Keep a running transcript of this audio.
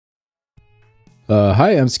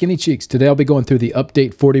Hi, I'm Skinny Cheeks. Today I'll be going through the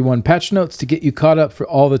Update 41 patch notes to get you caught up for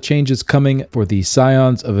all the changes coming for the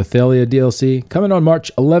Scions of Athelia DLC, coming on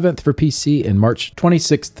March 11th for PC and March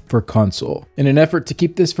 26th for console. In an effort to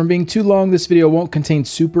keep this from being too long, this video won't contain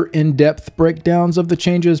super in-depth breakdowns of the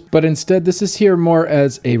changes, but instead this is here more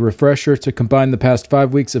as a refresher to combine the past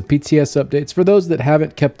 5 weeks of PTS updates for those that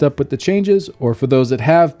haven't kept up with the changes, or for those that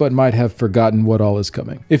have but might have forgotten what all is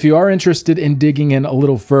coming. If you are interested in digging in a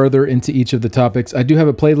little further into each of the topics, I do have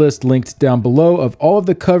a playlist linked down below of all of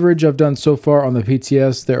the coverage I've done so far on the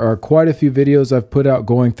PTS. There are quite a few videos I've put out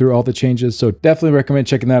going through all the changes, so definitely recommend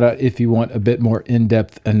checking that out if you want a bit more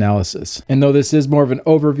in-depth analysis. And though this is more of an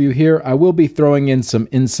overview here, I will be throwing in some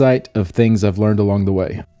insight of things I've learned along the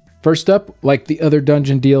way. First up, like the other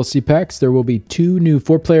dungeon DLC packs, there will be 2 new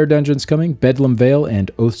 4-player dungeons coming, Bedlam Vale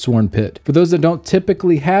and Oathsworn Pit. For those that don't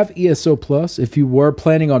typically have ESO Plus, if you were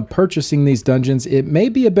planning on purchasing these dungeons, it may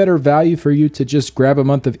be a better value for you to just grab a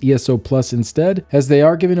month of ESO Plus instead, as they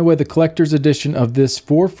are giving away the collector's edition of this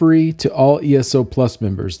for free to all ESO Plus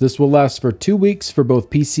members. This will last for 2 weeks for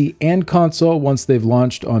both PC and console once they've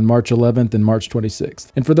launched on March 11th and March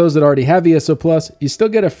 26th. And for those that already have ESO Plus, you still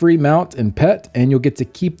get a free mount and pet, and you'll get to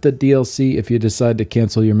keep the DLC if you decide to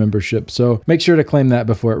cancel your membership, so make sure to claim that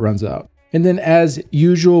before it runs out. And then as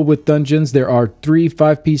usual with dungeons, there are 3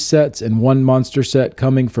 5-piece sets and 1 monster set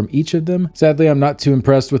coming from each of them. Sadly, I'm not too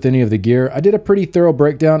impressed with any of the gear. I did a pretty thorough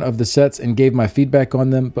breakdown of the sets and gave my feedback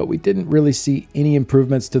on them, but we didn't really see any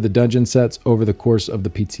improvements to the dungeon sets over the course of the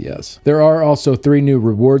PTS. There are also 3 new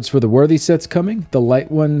rewards for the worthy sets coming. The light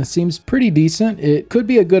one seems pretty decent. It could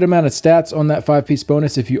be a good amount of stats on that 5-piece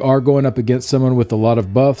bonus if you are going up against someone with a lot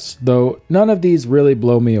of buffs, though none of these really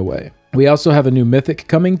blow me away. We also have a new mythic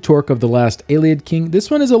coming, Torque of the Last Ayleid King.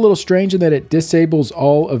 This one is a little strange in that it disables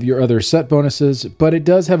all of your other set bonuses, but it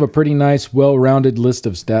does have a pretty nice, well-rounded list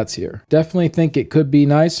of stats here. Definitely think it could be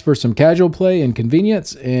nice for some casual play and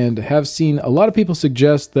convenience, and have seen a lot of people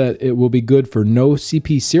suggest that it will be good for no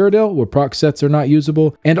CP Cyrodiil, where proc sets are not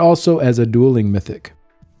usable, and also as a dueling mythic.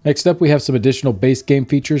 Next up, we have some additional base game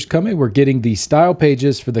features coming. We're getting the style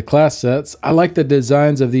pages for the class sets. I like the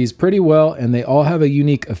designs of these pretty well, and they all have a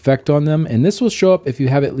unique effect on them, and this will show up if you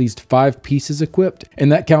have at least 5 pieces equipped,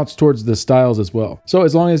 and that counts towards the styles as well. So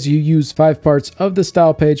as long as you use 5 parts of the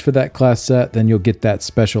style page for that class set, then you'll get that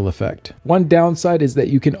special effect. One downside is that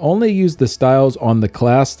you can only use the styles on the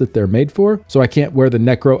class that they're made for, so I can't wear the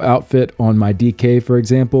Necro outfit on my DK, for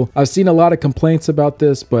example. I've seen a lot of complaints about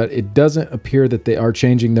this, but it doesn't appear that they are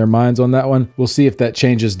changing their minds on that one. We'll see if that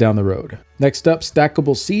changes down the road. Next up,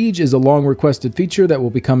 Stackable Siege is a long requested feature that will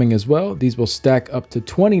be coming as well. These will stack up to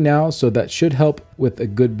 20 now, so that should help with a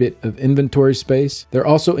good bit of inventory space. They're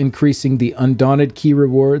also increasing the Undaunted key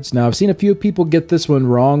rewards. Now, I've seen a few people get this one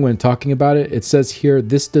wrong when talking about it. It says here,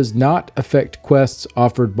 this does not affect quests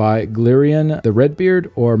offered by Glirion the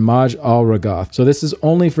Redbeard or Maj al-Ragath. So this is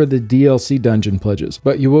only for the DLC dungeon pledges,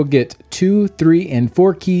 but you will get 2, 3, and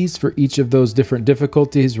 4 keys for each of those different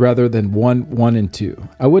difficulties rather than 1, 1, and 2.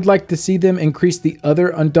 I would like to see them increase the other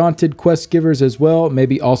Undaunted quest givers as well,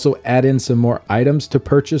 maybe also add in some more items to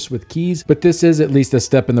purchase with keys, but this is at least a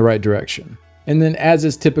step in the right direction. And then, as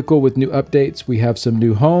is typical with new updates, we have some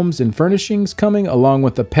new homes and furnishings coming, along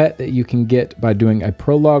with a pet that you can get by doing a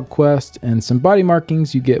prologue quest and some body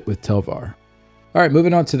markings you get with Telvar. Alright,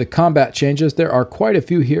 moving on to the combat changes. There are quite a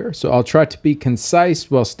few here, so I'll try to be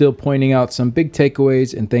concise while still pointing out some big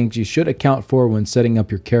takeaways and things you should account for when setting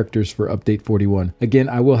up your characters for Update 41. Again,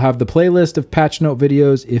 I will have the playlist of patch note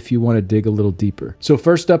videos if you want to dig a little deeper. So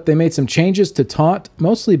first up, they made some changes to taunt,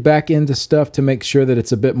 mostly back end stuff to make sure that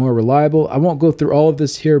it's a bit more reliable. I won't go through all of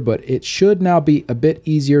this here, but it should now be a bit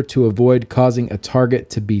easier to avoid causing a target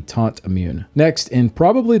to be taunt immune. Next, and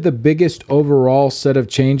probably the biggest overall set of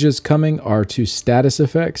changes coming, are to status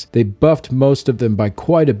effects. They buffed most of them by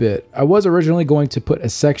quite a bit. I was originally going to put a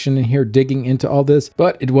section in here digging into all this,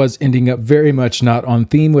 but it was ending up very much not on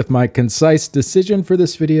theme with my concise decision for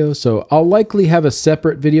this video, so I'll likely have a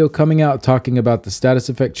separate video coming out talking about the status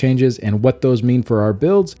effect changes and what those mean for our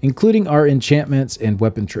builds, including our enchantments and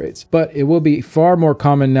weapon traits. But it will be far more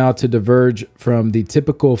common now to diverge from the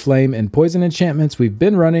typical flame and poison enchantments we've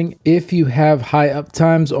been running if you have high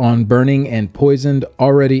uptimes on burning and poisoned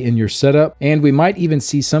already in your setup, and we we might even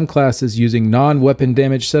see some classes using non-weapon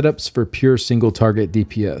damage setups for pure single target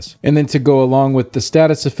DPS. And then to go along with the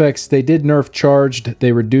status effects, they did nerf charged.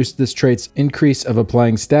 They reduced this trait's increase of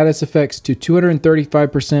applying status effects to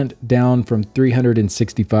 235% down from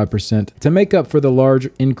 365% to make up for the large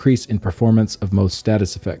increase in performance of most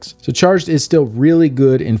status effects. So charged is still really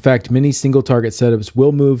good. In fact, many single target setups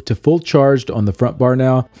will move to full charged on the front bar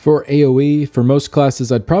now. For AoE, for most classes,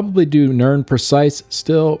 I'd probably do Nern Precise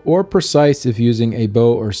still, or Precise if using a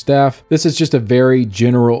bow or staff. This is just a very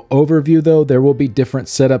general overview though. There will be different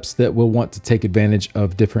setups that will want to take advantage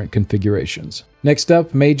of different configurations. Next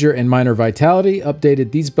up, Major and Minor Vitality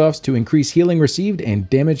updated these buffs to increase healing received and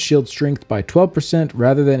damage shield strength by 12%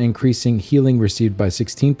 rather than increasing healing received by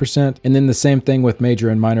 16%. And then the same thing with Major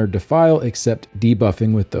and Minor Defile, except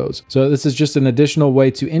debuffing with those. So this is just an additional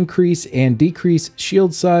way to increase and decrease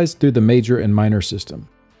shield size through the Major and Minor system.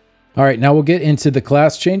 All right, now we'll get into the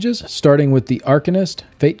class changes, starting with the Arcanist.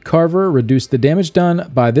 Fate Carver reduced the damage done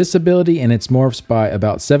by this ability and its morphs by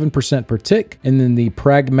about 7% per tick. And then the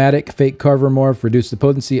Pragmatic Fate Carver morph reduced the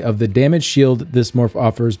potency of the damage shield this morph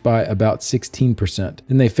offers by about 16%.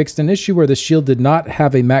 Then they fixed an issue where the shield did not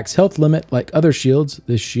have a max health limit like other shields.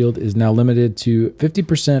 This shield is now limited to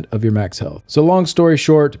 50% of your max health. So long story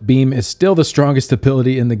short, Beam is still the strongest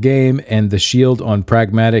ability in the game, and the shield on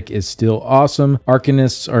Pragmatic is still awesome.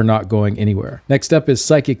 Arcanists are not going anywhere. Next up is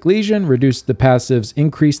Psychic Legion, reduced the passive's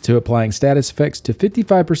increase to applying status effects to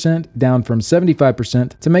 55% down from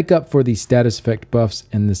 75% to make up for the status effect buffs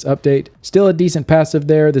in this update. Still a decent passive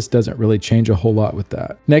there. This doesn't really change a whole lot with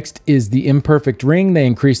that. Next is the Imperfect Ring. They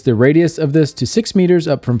increased the radius of this to 6 meters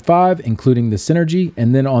up from 5, including the synergy.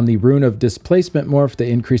 And then on the Rune of Displacement morph,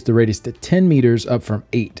 they increased the radius to 10 meters up from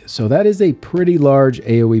 8. So that is a pretty large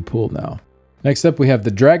AoE pool now. Next up, we have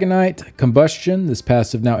the Dragonknight Combustion. This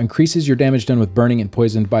passive now increases your damage done with burning and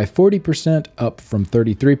poisoned by 40%, up from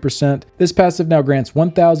 33%. This passive now grants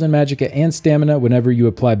 1000 magicka and stamina whenever you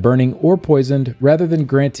apply burning or poisoned, rather than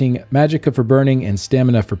granting magicka for burning and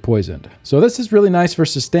stamina for poisoned. So this is really nice for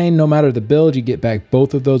sustain. No matter the build, you get back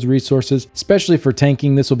both of those resources. Especially for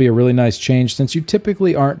tanking, this will be a really nice change since you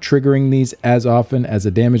typically aren't triggering these as often as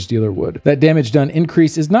a damage dealer would. That damage done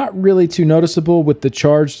increase is not really too noticeable with the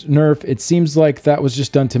charged nerf. It seems like that was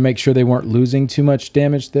just done to make sure they weren't losing too much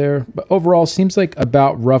damage there, but overall seems like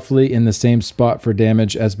about roughly in the same spot for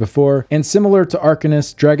damage as before. And similar to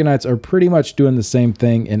Arcanist, Dragoknights are pretty much doing the same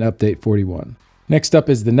thing in update 41. Next up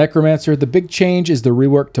is the Necromancer. The big change is the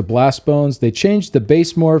rework to Blast Bones. They changed the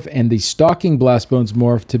base morph and the Stalking Blast Bones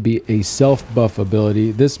morph to be a self-buff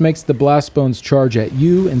ability. This makes the Blast Bones charge at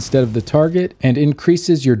you instead of the target and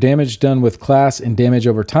increases your damage done with class and damage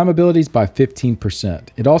over time abilities by 15%.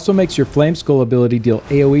 It also makes your Flame Skull ability deal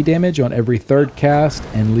AoE damage on every third cast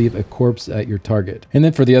and leave a corpse at your target. And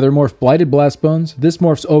then for the other morph, Blighted Blast Bones, this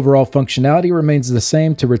morph's overall functionality remains the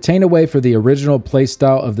same to retain a way for the original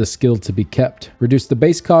playstyle of the skill to be kept. Reduce the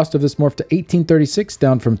base cost of this morph to 1836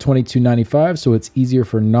 down from 2295, so it's easier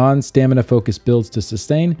for non-stamina focused builds to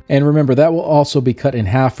sustain. And remember, that will also be cut in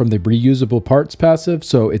half from the reusable parts passive,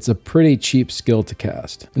 so it's a pretty cheap skill to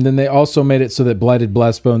cast. And then they also made it so that Blighted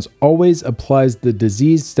Blast Bones always applies the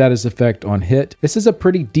diseased status effect on hit. This is a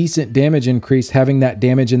pretty decent damage increase, having that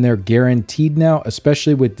damage in there guaranteed now,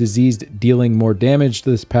 especially with diseased dealing more damage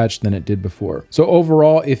this patch than it did before. So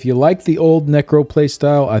overall, if you like the old Necro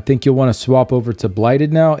playstyle, I think you'll want to swap over to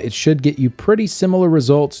Blighted now. It should get you pretty similar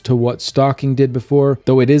results to what Stalking did before,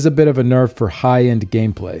 though it is a bit of a nerf for high-end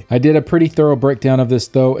gameplay. I did a pretty thorough breakdown of this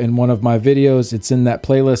though in one of my videos. It's in that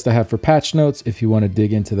playlist I have for patch notes if you want to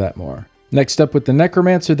dig into that more. Next up with the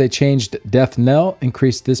Necromancer, they changed Death Knell,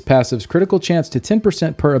 increased this passive's critical chance to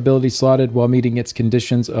 10% per ability slotted while meeting its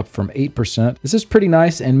conditions up from 8%. This is pretty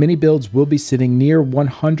nice, and many builds will be sitting near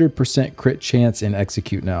 100% crit chance in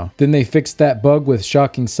Execute now. Then they fixed that bug with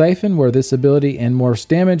Shocking Siphon, where this ability and morph's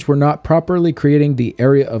damage were not properly creating the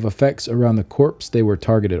area of effects around the corpse they were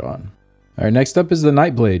targeted on. Alright, next up is the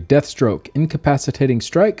Nightblade. Deathstroke, Incapacitating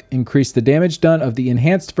Strike, increased the damage done of the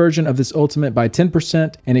enhanced version of this ultimate by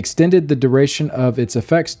 10% and extended the duration of its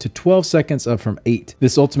effects to 12 seconds up from 8.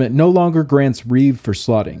 This ultimate no longer grants Reave for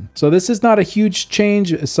slotting. So this is not a huge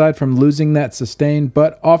change aside from losing that sustain,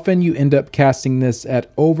 but often you end up casting this at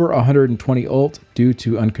over 120 ult due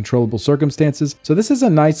to uncontrollable circumstances. So this is a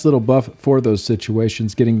nice little buff for those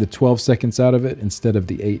situations, getting the 12 seconds out of it instead of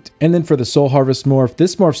the 8. And then for the Soul Harvest morph,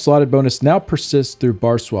 this morph slotted bonus now persists through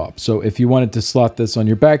bar swap. So if you wanted to slot this on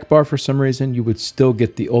your back bar for some reason, you would still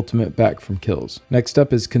get the ultimate back from kills. Next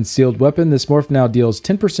up is Concealed Weapon. This morph now deals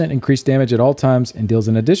 10% increased damage at all times and deals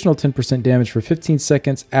an additional 10% damage for 15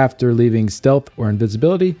 seconds after leaving stealth or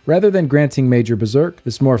invisibility. Rather than granting Major Berserk,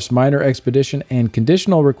 this morph's minor expedition and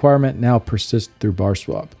conditional requirement now persist through bar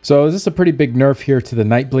swap. So this is a pretty big nerf here to the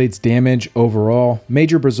Nightblade's damage overall.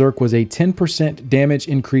 Major Berserk was a 10% damage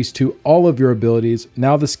increase to all of your abilities.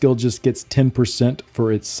 Now the skill just gets 10%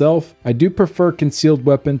 for itself. I do prefer Concealed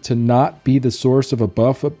Weapon to not be the source of a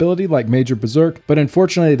buff ability like Major Berserk, but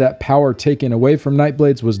unfortunately that power taken away from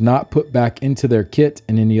Nightblades was not put back into their kit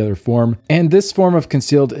in any other form. And this form of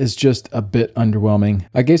Concealed is just a bit underwhelming.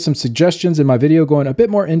 I gave some suggestions in my video going a bit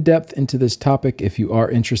more in depth into this topic if you are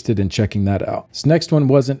interested in checking that out. This next one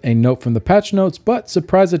wasn't a note from the patch notes, but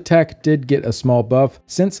Surprise Attack did get a small buff.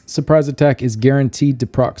 Since Surprise Attack is guaranteed to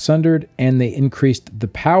proc Sundered and they increased the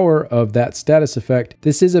power of that status effect,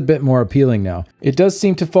 this is a bit more appealing now. It does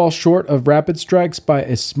seem to fall short of Rapid Strikes by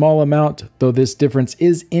a small amount, though this difference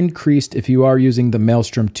is increased if you are using the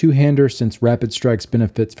Maelstrom two-hander, since Rapid Strikes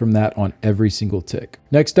benefits from that on every single tick.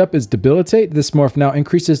 Next up is Debilitate. This morph now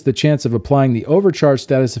increases the chance of applying the Overcharge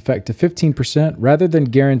status effect to 15% rather than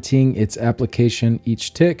guaranteeing its application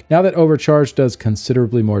each tick, now that Overcharge does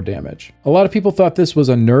considerably more damage. A lot of people thought this was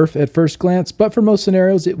a nerf at first glance, but for most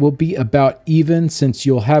scenarios it will be about even, since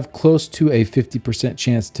you'll have close to a 50%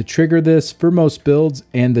 chance to trigger this for most builds,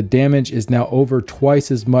 and the damage is now over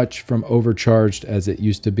twice as much from Overcharged as it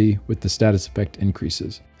used to be with the status effect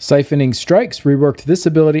increases. Siphoning Strikes reworked this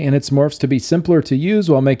ability and its morphs to be simpler to use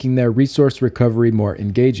while making their resource recovery more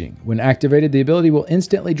engaging. When activated, the ability will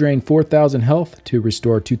instantly drain 4,000 health to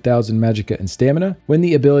restore 2,000 magicka and stamina. When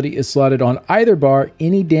the ability is slotted on either bar,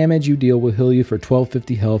 any damage you deal will heal you for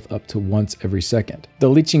 1250 health up to once every second. The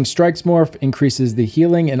Leeching Strikes morph increases the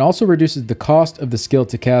healing and also reduces the cost of the skill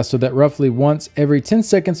to cast, so that roughly once every 10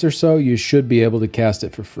 seconds or so you should be able to cast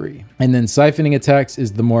it for free. And then Siphoning Attacks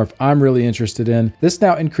is the morph I'm really interested in. This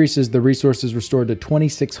now increases the resources restored to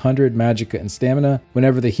 2,600 magicka and stamina.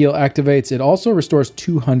 Whenever the heal activates, it also restores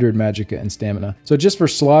 200 magicka and stamina. So just for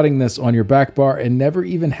slotting this on your back bar and never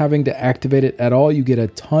even having to activate it at all, you get a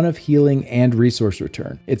ton of healing and resource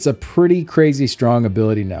return. It's a pretty crazy strong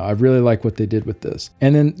ability now. I really like what they did with this.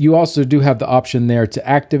 And then you also do have the option there to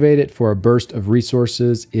activate it for a burst of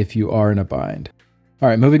resources if you are in a bind. All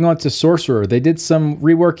right, moving on to Sorcerer. They did some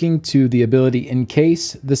reworking to the ability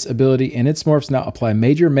Encase. This ability and its morphs now apply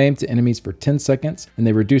Major Maim to enemies for 10 seconds, and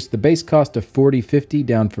they reduced the base cost of 4050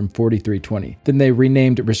 down from 4320. Then they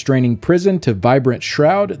renamed Restraining Prison to Vibrant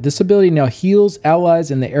Shroud. This ability now heals allies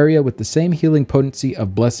in the area with the same healing potency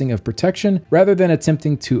of Blessing of Protection, rather than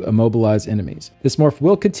attempting to immobilize enemies. This morph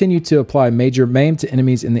will continue to apply Major Maim to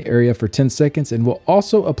enemies in the area for 10 seconds, and will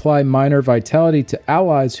also apply Minor Vitality to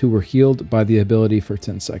allies who were healed by the ability for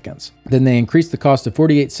 10 seconds. Then they increased the cost to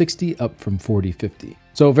 4860 up from 4050.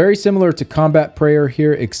 So very similar to Combat Prayer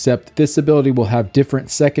here, except this ability will have different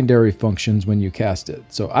secondary functions when you cast it.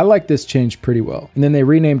 So I like this change pretty well. And then they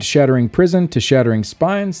renamed Shattering Prison to Shattering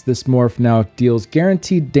Spines. This morph now deals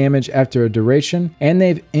guaranteed damage after a duration, and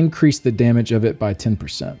they've increased the damage of it by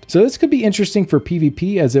 10%. So this could be interesting for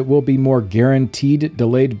PvP, as it will be more guaranteed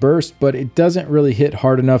delayed burst, but it doesn't really hit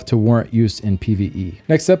hard enough to warrant use in PvE.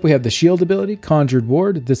 Next up, we have the Shield ability, Conjured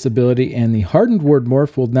Ward. This ability and the Hardened Ward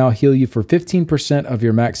morph will now heal you for 15% of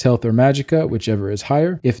your max health or magicka, whichever is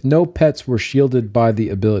higher, if no pets were shielded by the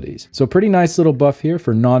abilities. So pretty nice little buff here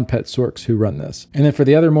for non-pet sorks who run this. And then for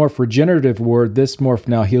the other morph, Regenerative Ward, this morph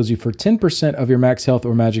now heals you for 10% of your max health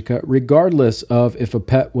or magicka, regardless of if a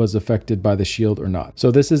pet was affected by the shield or not. So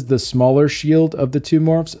this is the smaller shield of the two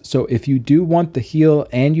morphs. So if you do want the heal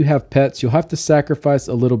and you have pets, you'll have to sacrifice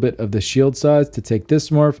a little bit of the shield size to take this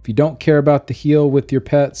morph. If you don't care about the heal with your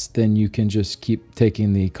pets, then you can just keep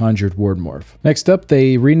taking the Conjured Ward morph. Next up,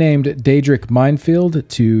 they renamed Daedric Minefield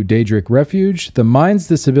to Daedric Refuge. The mines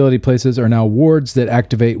this ability places are now wards that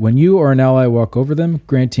activate when you or an ally walk over them,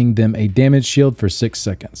 granting them a damage shield for 6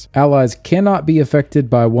 seconds. Allies cannot be affected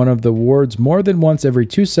by one of the wards more than once every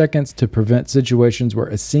 2 seconds to prevent situations where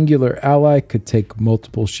a singular ally could take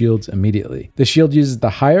multiple shields immediately. The shield uses the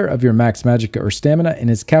higher of your max magicka or stamina and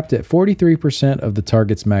is capped at 43% of the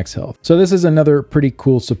target's max health. So this is another pretty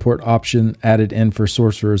cool support option added in for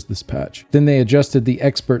sorcerers this patch. Then they adjusted adjusted the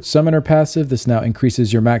Expert Summoner passive. This now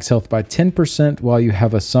increases your max health by 10% while you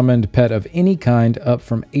have a summoned pet of any kind, up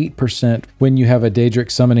from 8% when you have a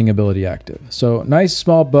Daedric summoning ability active. So nice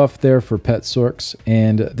small buff there for pet sorcs.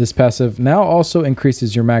 And this passive now also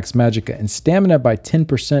increases your max magicka and stamina by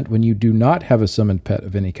 10% when you do not have a summoned pet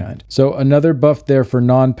of any kind. So another buff there for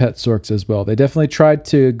non-pet sorcs as well. They definitely tried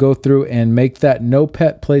to go through and make that no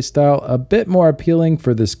pet playstyle a bit more appealing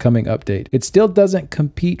for this coming update. It still doesn't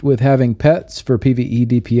compete with having pets for PvE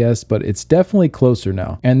DPS, but it's definitely closer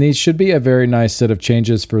now. And these should be a very nice set of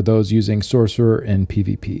changes for those using Sorcerer in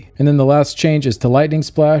PvP. And then the last change is to Lightning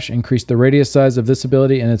Splash. Increase the radius size of this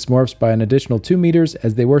ability and its morphs by an additional 2 meters,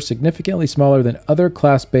 as they were significantly smaller than other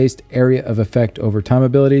class-based area of effect over time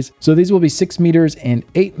abilities. So these will be 6 meters and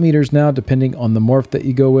 8 meters now, depending on the morph that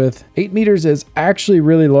you go with. 8 meters is actually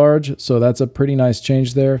really large, so that's a pretty nice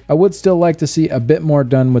change there. I would still like to see a bit more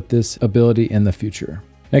done with this ability in the future.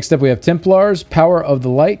 Next up, we have Templars, Power of the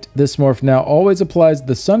Light. This morph now always applies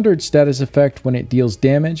the Sundered status effect when it deals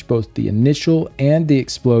damage, both the initial and the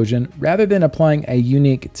explosion, rather than applying a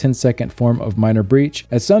unique 10-second form of Minor Breach,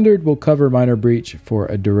 as Sundered will cover Minor Breach for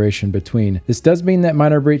a duration between. This does mean that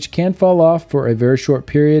Minor Breach can fall off for a very short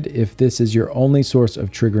period if this is your only source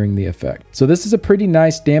of triggering the effect. So this is a pretty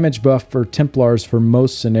nice damage buff for Templars for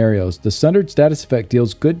most scenarios. The Sundered status effect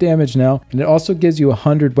deals good damage now, and it also gives you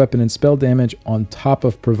 100 weapon and spell damage on top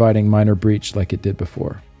of providing Minor Breach like it did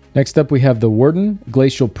before. Next up, we have the Warden.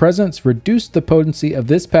 Glacial Presence reduced the potency of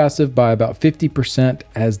this passive by about 50%,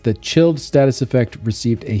 as the Chilled status effect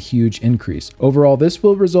received a huge increase. Overall, this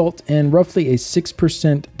will result in roughly a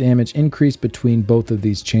 6% damage increase between both of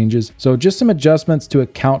these changes. So just some adjustments to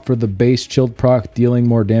account for the base Chilled proc dealing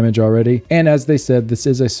more damage already. And as they said, this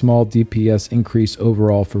is a small DPS increase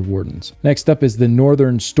overall for Wardens. Next up is the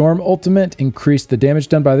Northern Storm ultimate. Increased the damage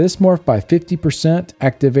done by this morph by 50%.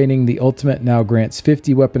 Activating the ultimate now grants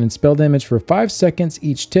 50 weapon and spell damage for 5 seconds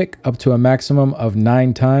each tick, up to a maximum of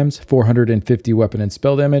 9 times, 450 weapon and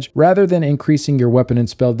spell damage, rather than increasing your weapon and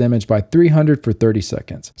spell damage by 300 for 30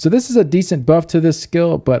 seconds. So this is a decent buff to this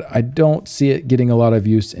skill, but I don't see it getting a lot of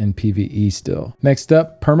use in PvE still. Next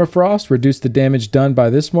up, Permafrost reduced the damage done by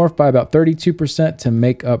this morph by about 32% to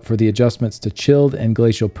make up for the adjustments to Chilled and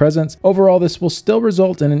Glacial Presence. Overall, this will still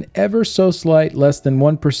result in an ever so slight less than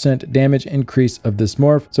 1% damage increase of this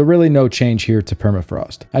morph, so really no change here to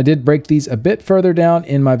Permafrost. I did break these a bit further down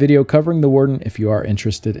in my video covering the Warden if you are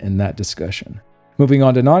interested in that discussion. Moving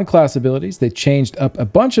on to non-class abilities, they changed up a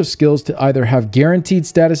bunch of skills to either have guaranteed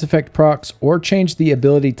status effect procs or change the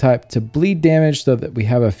ability type to bleed damage, so that we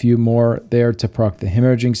have a few more there to proc the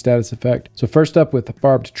hemorrhaging status effect. So first up with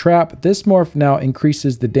Barbed Trap, this morph now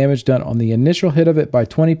increases the damage done on the initial hit of it by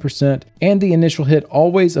 20%, and the initial hit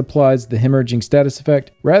always applies the hemorrhaging status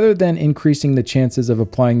effect, rather than increasing the chances of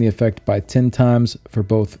applying the effect by 10 times for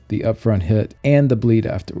both the upfront hit and the bleed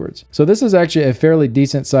afterwards. So this is actually a fairly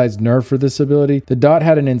decent sized nerf for this ability. The dot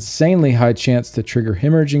had an insanely high chance to trigger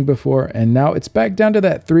hemorrhaging before, and now it's back down to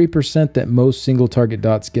that 3% that most single target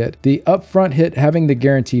dots get. The upfront hit having the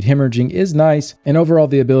guaranteed hemorrhaging is nice, and overall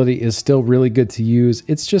the ability is still really good to use.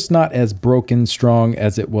 It's just not as broken strong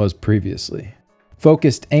as it was previously.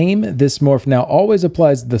 Focused Aim, this morph now always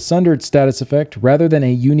applies the Sundered status effect rather than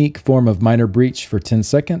a unique form of Minor Breach for 10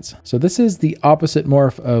 seconds. So this is the opposite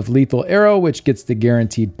morph of Lethal Arrow, which gets the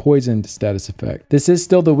guaranteed Poisoned status effect. This is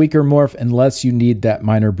still the weaker morph unless you need that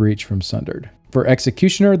Minor Breach from Sundered. For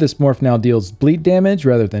Executioner, this morph now deals bleed damage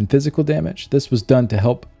rather than physical damage. This was done to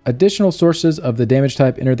help additional sources of the damage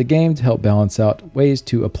type enter the game to help balance out ways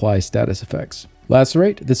to apply status effects.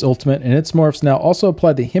 Lacerate, this ultimate and its morphs now also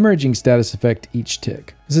apply the hemorrhaging status effect each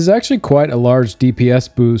tick. This is actually quite a large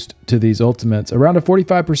DPS boost to these ultimates, around a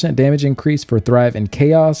 45% damage increase for Thrive and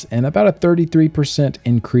Chaos, and about a 33%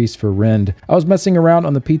 increase for Rend. I was messing around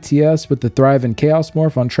on the PTS with the Thrive and Chaos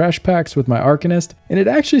morph on trash packs with my Arcanist, and it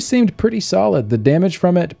actually seemed pretty solid. The damage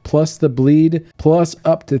from it, plus the bleed, plus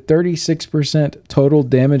up to 36% total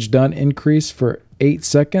damage done increase for 8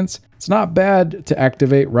 seconds. It's not bad to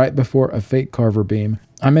activate right before a Fate Carver beam.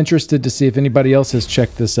 I'm interested to see if anybody else has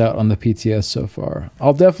checked this out on the PTS so far.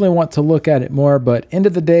 I'll definitely want to look at it more, but end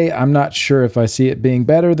of the day, I'm not sure if I see it being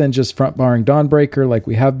better than just front barring Dawnbreaker like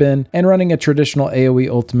we have been, and running a traditional AoE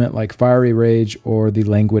ultimate like Fiery Rage or the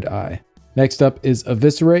Languid Eye. Next up is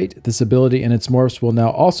Eviscerate. This ability and its morphs will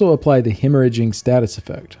now also apply the hemorrhaging status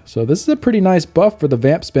effect. So this is a pretty nice buff for the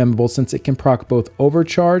Vamp spammable, since it can proc both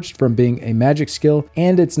Overcharged from being a magic skill,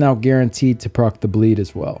 and it's now guaranteed to proc the bleed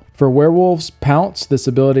as well. For Werewolves Pounce, this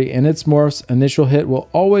ability and its morphs initial hit will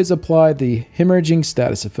always apply the hemorrhaging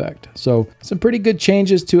status effect. So some pretty good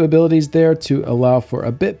changes to abilities there to allow for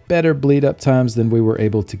a bit better bleed up times than we were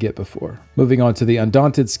able to get before. Moving on to the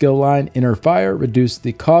Undaunted skill line, Inner Fire reduced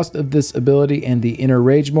the cost of this ability and the Inner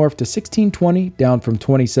Rage morph to 1620, down from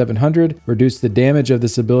 2700, reduced the damage of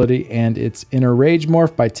this ability and its Inner Rage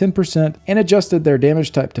morph by 10%, and adjusted their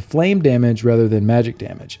damage type to flame damage rather than magic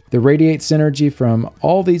damage. The Radiate synergy from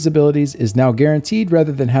all these abilities is now guaranteed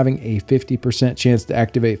rather than having a 50% chance to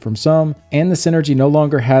activate from some, and the synergy no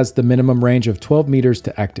longer has the minimum range of 12 meters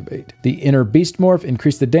to activate. The Inner Beast morph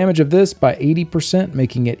increased the damage of this by 80%,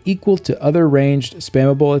 making it equal to other ranged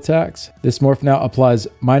spammable attacks. This morph now applies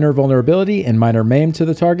minor vulnerability and minor maim to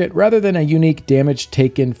the target rather than a unique damage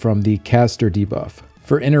taken from the caster debuff.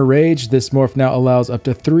 For Inner Rage, this morph now allows up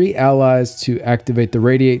to 3 allies to activate the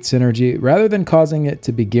Radiate synergy rather than causing it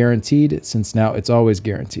to be guaranteed, since now it's always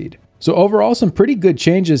guaranteed. So overall, some pretty good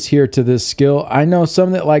changes here to this skill. I know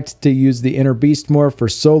some that liked to use the Inner Beast morph for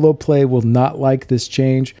solo play will not like this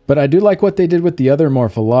change, but I do like what they did with the other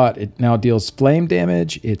morph a lot. It now deals flame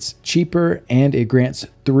damage, it's cheaper, and it grants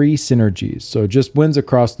 3 synergies. So just wins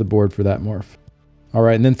across the board for that morph. All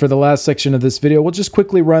right, and then for the last section of this video, we'll just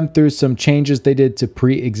quickly run through some changes they did to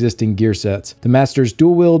pre-existing gear sets. The Master's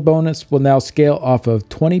Dual Wield bonus will now scale off of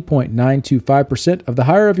 20.925% of the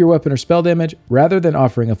higher of your weapon or spell damage, rather than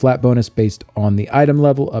offering a flat bonus based on the item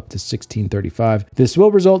level up to 1635. This will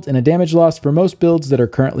result in a damage loss for most builds that are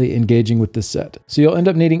currently engaging with this set. So you'll end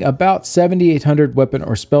up needing about 7,800 weapon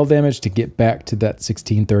or spell damage to get back to that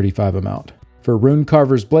 1635 amount. For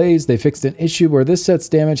Runecarver's Blaze, they fixed an issue where this set's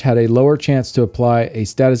damage had a lower chance to apply a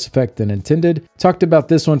status effect than intended. Talked about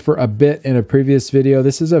this one for a bit in a previous video.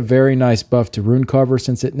 This is a very nice buff to Runecarver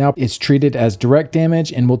since it now is treated as direct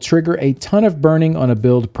damage and will trigger a ton of burning on a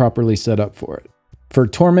build properly set up for it. For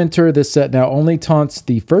Tormentor, this set now only taunts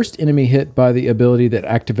the first enemy hit by the ability that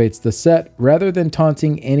activates the set, rather than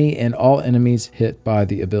taunting any and all enemies hit by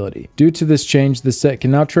the ability. Due to this change, the set can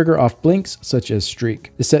now trigger off blinks such as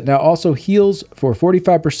Streak. The set now also heals for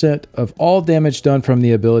 45% of all damage done from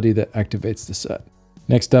the ability that activates the set.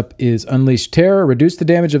 Next up is Unleashed Terror. Reduce the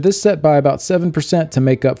damage of this set by about 7% to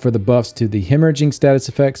make up for the buffs to the hemorrhaging status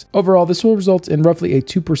effects. Overall, this will result in roughly a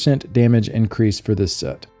 2% damage increase for this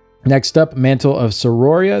set. Next up, Mantle of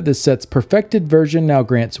Sororia. This set's perfected version now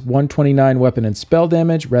grants 129 weapon and spell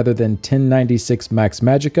damage rather than 1096 max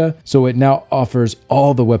magicka, so it now offers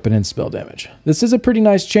all the weapon and spell damage. This is a pretty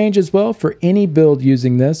nice change as well for any build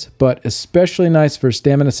using this, but especially nice for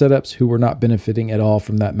stamina setups who were not benefiting at all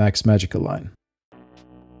from that max magicka line.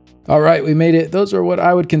 All right, we made it. Those are what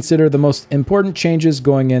I would consider the most important changes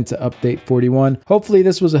going into update 41. Hopefully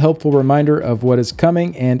this was a helpful reminder of what is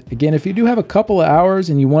coming. And again, if you do have a couple of hours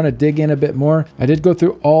and you want to dig in a bit more, I did go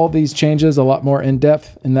through all these changes a lot more in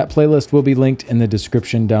depth, and that playlist will be linked in the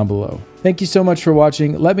description down below. Thank you so much for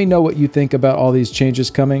watching. Let me know what you think about all these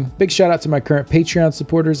changes coming. Big shout out to my current Patreon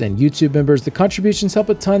supporters and YouTube members. The contributions help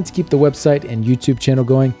a ton to keep the website and YouTube channel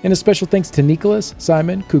going. And a special thanks to Nicholas,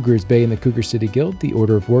 Simon, Cougars Bay and the Cougar City Guild, the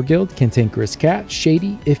Order of War Guild, Cantankerous Cat,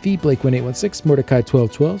 Shady, Iffy, Blake1816, Mordecai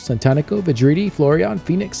 1212, Santanico, Vidridi, Florian,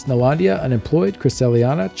 Phoenix, Nalandia, Unemployed,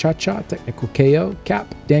 Criseliana, Cha-Cha, Technical KO,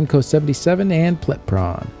 Cap, Danco77, and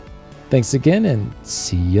Pletpron. Thanks again and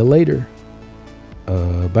see you later.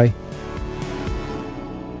 Bye.